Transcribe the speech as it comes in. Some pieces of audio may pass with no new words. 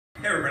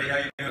Hey everybody, how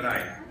you doing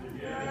tonight?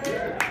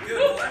 Good.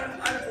 Well,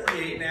 I'm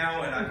 48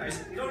 now, and I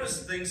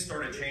noticed things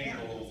started changing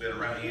a little bit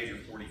around the age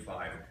of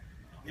 45.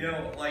 You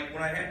know, like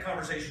when I had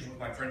conversations with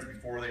my friends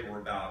before, they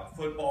were about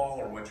football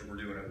or what you were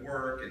doing at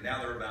work, and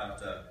now they're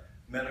about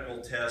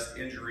medical tests,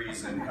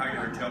 injuries, and how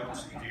you're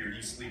adjusting to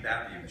your sleep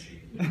apnea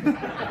machine.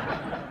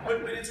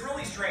 but it's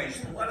really strange.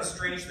 A lot of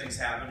strange things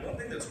happen. One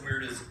thing that's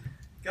weird is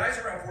guys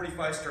around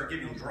 45 start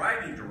giving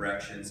driving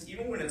directions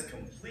even when it's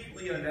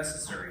completely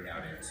unnecessary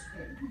nowadays.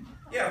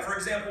 Yeah, for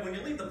example, when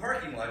you leave the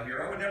parking lot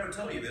here, I would never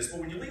tell you this, but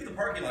when you leave the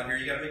parking lot here,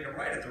 you gotta make a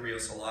right at the Rio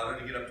Salado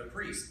to get up to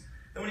Priest.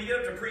 Then when you get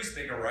up to Priest,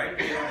 make a right,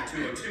 get on to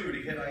 202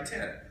 to hit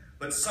I-10.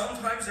 But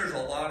sometimes there's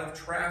a lot of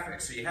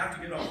traffic, so you have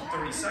to get off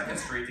 32nd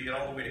Street to get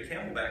all the way to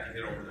Camelback and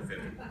hit over the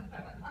 50.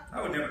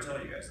 I would never tell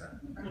you guys that.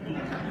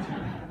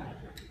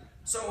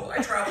 So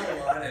I travel a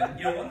lot, and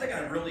you know, one thing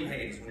I really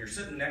hate is when you're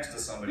sitting next to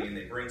somebody and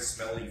they bring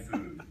smelly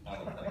food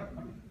on the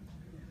plane.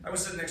 I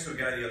was sitting next to a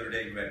guy the other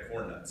day who had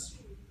corn nuts.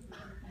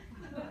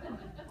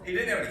 He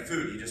didn't have any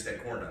food, he just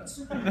had corn nuts.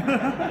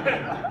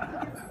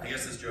 I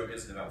guess this joke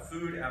isn't about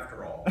food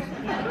after all.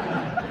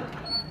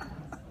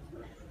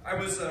 I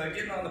was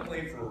getting on the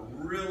plane for a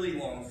really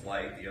long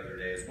flight the other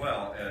day as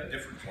well, a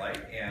different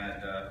flight,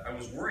 and I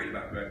was worried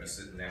about who I'd be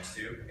sitting next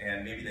to,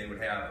 and maybe they would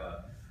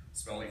have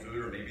smelly food,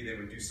 or maybe they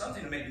would do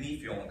something to make me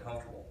feel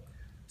uncomfortable.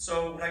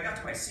 So when I got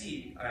to my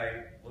seat,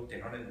 I looked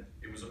down and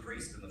it was a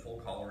priest in the full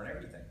collar and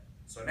everything.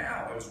 So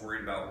now I was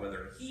worried about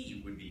whether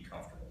he would be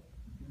comfortable.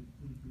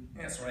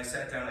 Yeah, so when I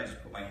sat down, I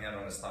just put my hand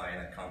on his thigh and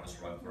that compass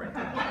rubbed right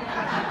there.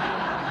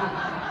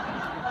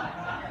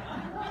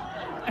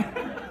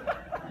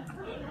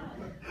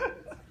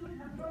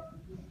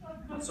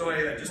 So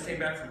I just came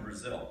back from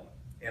Brazil,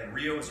 and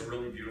Rio is a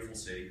really beautiful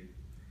city,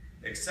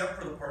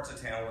 except for the parts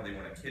of town where they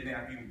want to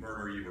kidnap you,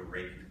 murder you, or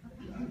rape you.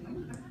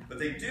 But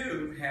they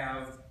do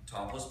have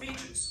topless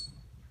beaches,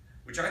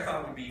 which I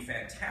thought would be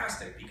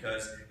fantastic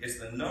because it's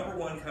the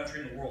 #1 country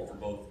in the world for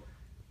both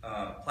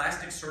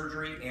plastic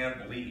surgery and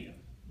bulimia.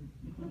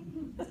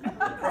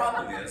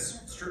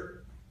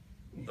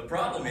 The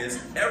problem is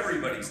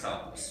everybody's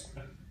topless.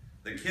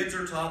 The kids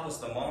are topless,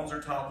 the moms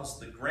are topless,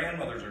 the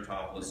grandmothers are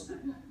topless.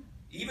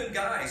 Even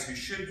guys who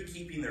should be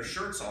keeping their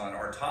shirts on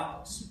are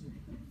topless.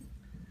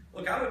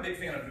 Look, I'm a big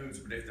fan of boobs,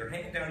 but if they're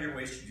hanging down your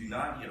waist, you do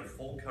not need a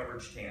full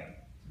coverage tan.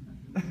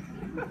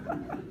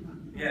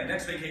 Yeah,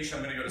 next vacation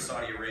I'm going to go to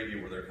Saudi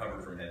Arabia where they're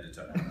covered from head to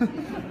toe.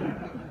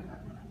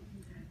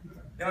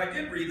 Now, I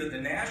did read that the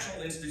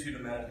National Institute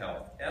of Mental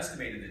Health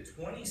estimated that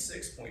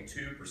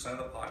 26.2% of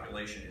the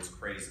population is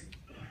crazy.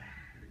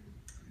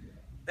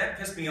 That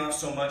pissed me off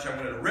so much I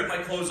wanted to rip my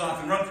clothes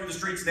off and run through the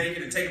streets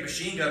naked and take a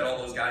machine gun at all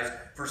those guys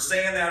for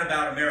saying that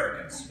about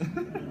Americans.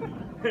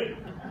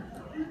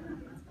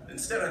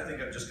 Instead, I think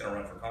I'm just going to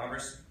run for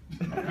Congress.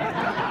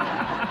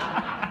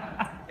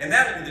 And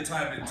that'll be the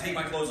time to take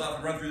my clothes off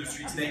and run through the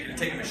streets naked and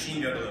take a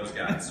machine gun to those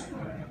guys.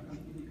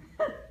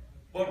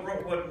 But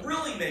what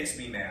really makes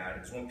me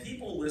mad is when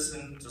people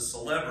listen to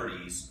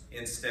celebrities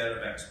instead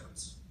of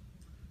experts.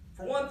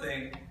 For one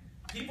thing,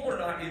 people are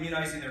not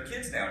immunizing their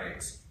kids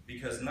nowadays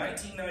because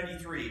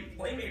 1993,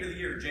 Playmate of the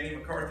Year, Jenny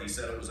McCarthy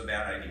said it was a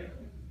bad idea.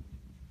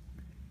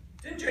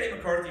 Didn't Jenny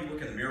McCarthy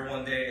look in the mirror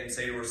one day and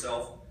say to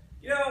herself,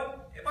 you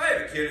know, if I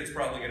have a kid, it's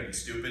probably going to be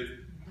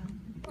stupid.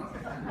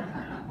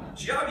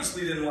 She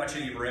obviously didn't watch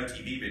any of her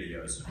MTV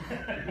videos.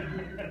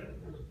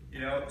 You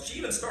know, she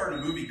even starred in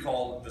a movie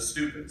called The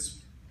Stupids.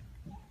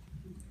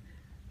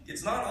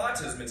 It's not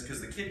autism, it's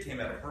because the kid came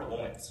out of her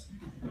loins.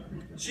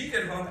 She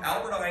could hump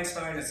Albert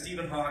Einstein and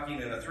Stephen Hawking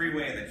in a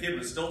three-way and the kid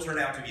would still turn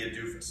out to be a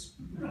doofus.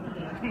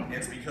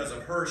 It's because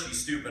of her she's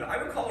stupid. I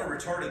would call her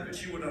retarded, but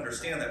she wouldn't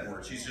understand that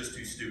word. She's just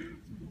too stupid.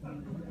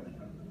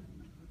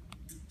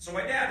 So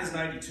my dad is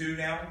 92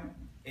 now,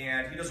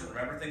 and he doesn't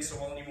remember things so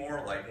well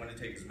anymore, like when to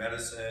take his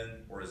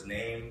medicine, or his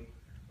name,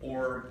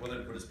 or whether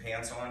to put his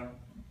pants on.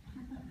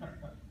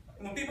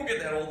 And when people get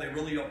that old, they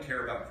really don't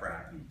care about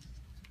crack.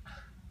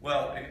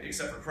 Well,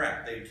 except for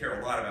crack. They care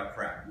a lot about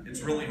crack.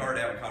 It's really hard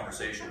to have a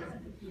conversation with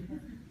him.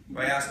 If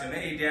I ask him,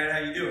 hey, Dad, how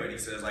you doing? He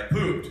says, I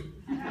pooped.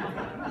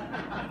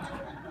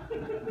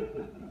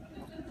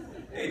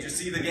 Hey, did you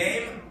see the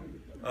game?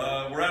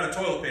 We're out of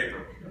toilet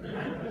paper.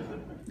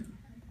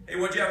 Hey,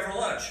 what'd you have for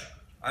lunch?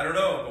 I don't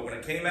know, but when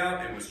it came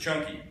out, it was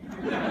chunky.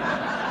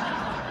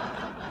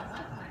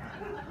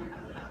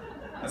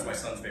 That's my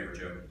son's favorite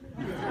joke.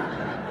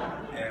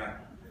 Yeah.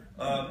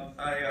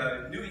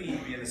 I knew he needed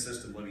to be in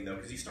assisted living, though,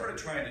 because he started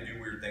trying to do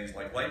weird things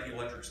like light the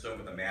electric stove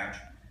with a match,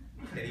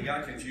 and he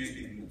got confused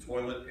between the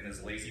toilet and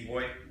his lazy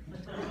boy.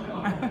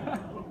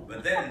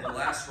 But then the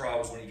last straw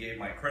was when he gave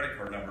my credit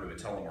card number to a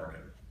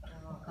telemarketer.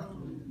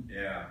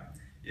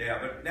 Yeah,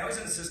 but now he's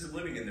in assisted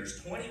living, and there's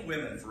 20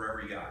 women for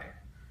every guy,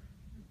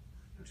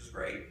 which is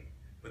great,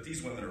 but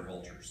these women are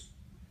vultures.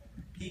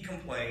 He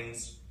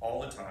complains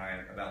all the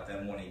time about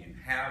them wanting to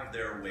have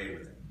their way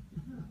with him.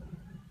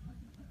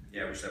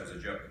 Yeah, I wish that was a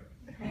joke.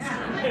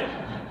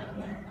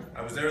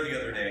 I was there the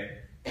other day,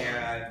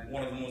 and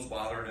one of them was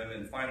bothering him,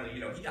 and finally, you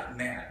know, he got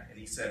mad, and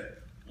he said,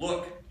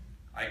 look,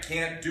 I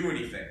can't do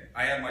anything.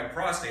 I had my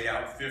prostate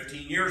out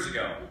 15 years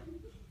ago.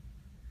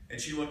 And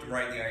she looked him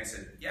right in the eye and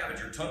said, yeah, but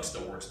your tongue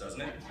still works, doesn't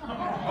it?